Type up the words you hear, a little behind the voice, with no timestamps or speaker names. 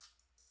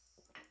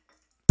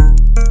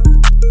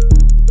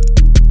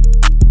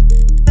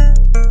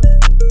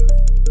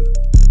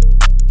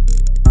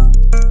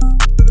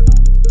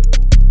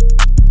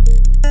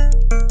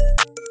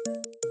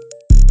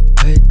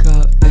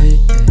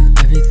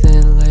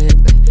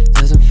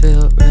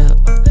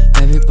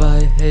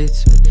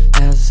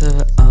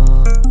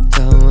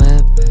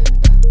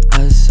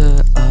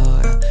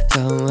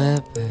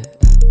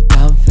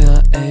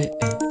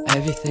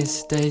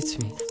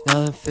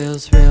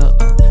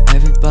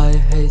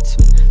hates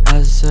me.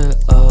 I said,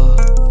 oh,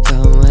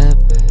 don't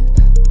whip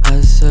it.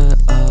 I said,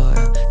 oh,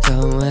 yeah,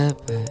 don't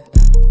whip it.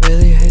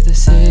 Really hate to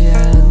see it,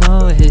 yeah, I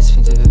know it hates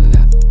me too,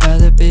 yeah.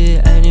 Rather be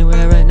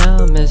anywhere right now,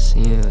 I'm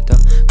missing you.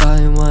 Don't got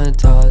anyone to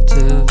talk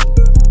to.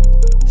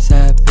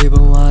 Sad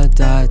people wanna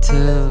die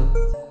too.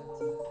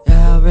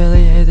 Yeah, I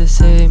really hate to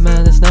see it,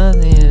 man, there's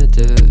nothing to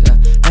do,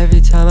 yeah.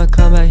 Every time I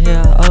come back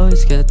here, I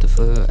always get the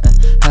flu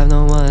and have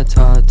no one to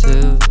talk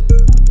to.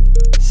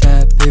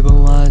 Sad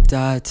people wanna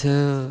die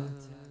too.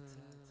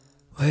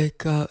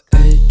 Wake up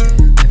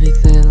aching,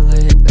 everything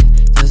lately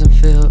doesn't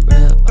feel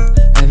real.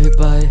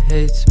 Everybody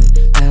hates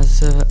me. I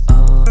said,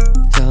 oh,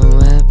 don't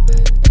whip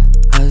it.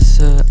 I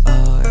said,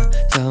 oh, yeah,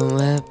 don't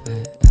whip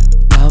it.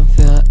 Now I'm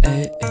feeling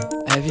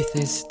aching,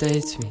 everything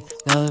sedates me.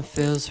 Nothing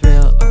feels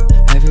real.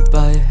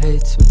 Everybody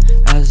hates me.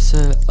 I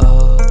said,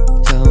 oh,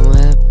 don't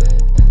whip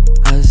it.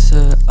 I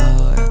said,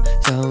 oh, yeah,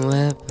 don't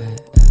whip